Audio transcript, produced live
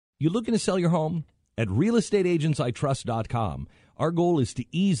You looking to sell your home? At realestateagentsitrust.com, our goal is to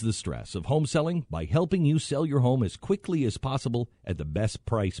ease the stress of home selling by helping you sell your home as quickly as possible at the best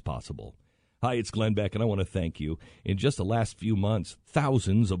price possible. Hi, it's Glenn Beck, and I want to thank you. In just the last few months,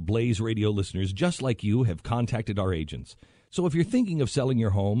 thousands of Blaze Radio listeners just like you have contacted our agents. So if you're thinking of selling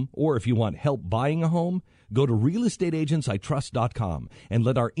your home, or if you want help buying a home, go to realestateagentsitrust.com and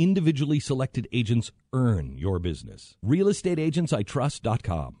let our individually selected agents earn your business.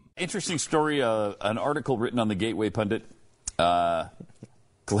 realestateagentsitrust.com. Interesting story, an article written on the Gateway Pundit.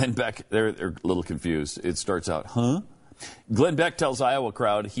 Glenn Beck, they're a little confused. It starts out, Glenn Beck tells Iowa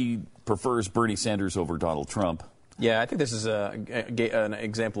crowd he prefers Bernie Sanders over Donald Trump. Yeah, I think this is an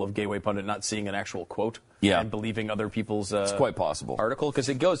example of Gateway Pundit not seeing an actual quote and believing other people's it's quite possible. article. Because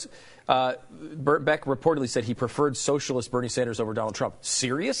it goes, Beck reportedly said he preferred socialist Bernie Sanders over Donald Trump.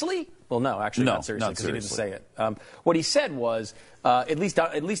 Seriously? Well, no, actually not seriously, because he didn't say it. What he said was, at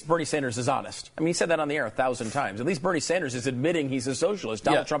least Bernie Sanders is honest. I mean, he said that on the air 1,000 times. At least Bernie Sanders is admitting he's a socialist.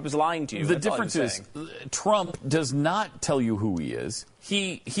 Donald Trump is lying to you. The difference is Trump does not tell you who he is.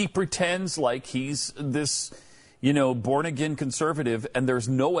 He pretends like he's this, born-again conservative, and there's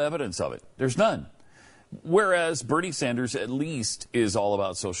no evidence of it. There's none. Whereas Bernie Sanders at least is all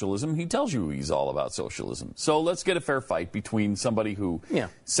about socialism. He tells you he's all about socialism. So let's get a fair fight between somebody who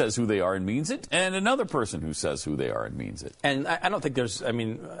says who they are and means it and another person who says who they are and means it. And I don't think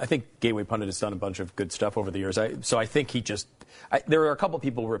I think Gateway Pundit has done a bunch of good stuff over the years. So I think there are a couple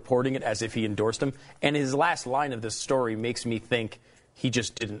people reporting it as if he endorsed him. And his last line of this story makes me think he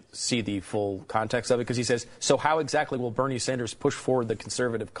just didn't see the full context of it, because he says, so how exactly will Bernie Sanders push forward the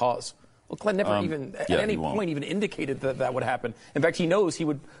conservative cause? Well, Glenn never even at any point even indicated that would happen. In fact, he knows he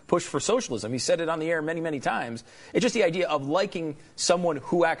would push for socialism. He said it on the air many, many times. It's just the idea of liking someone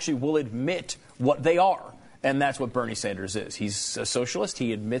who actually will admit what they are. And that's what Bernie Sanders is. He's a socialist.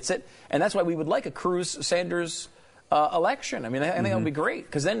 He admits it. And that's why we would like a Cruz-Sanders election. I mean, I think that would be great,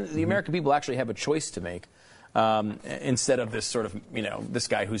 because then the American people actually have a choice to make. Instead of this sort of, this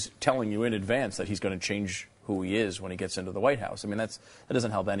guy who's telling you in advance that he's going to change who he is when he gets into the White House. I mean, that doesn't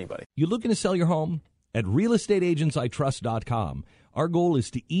help anybody. You looking to sell your home? At realestateagentsitrust.com, our goal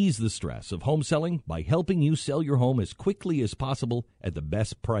is to ease the stress of home selling by helping you sell your home as quickly as possible at the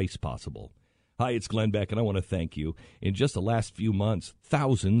best price possible. Hi, it's Glenn Beck, and I want to thank you. In just the last few months,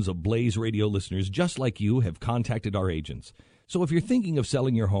 thousands of Blaze Radio listeners just like you have contacted our agents. So if you're thinking of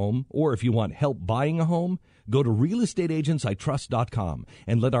selling your home, or if you want help buying a home, go to realestateagentsitrust.com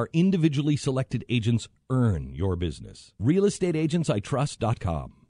and let our individually selected agents earn your business. realestateagentsitrust.com.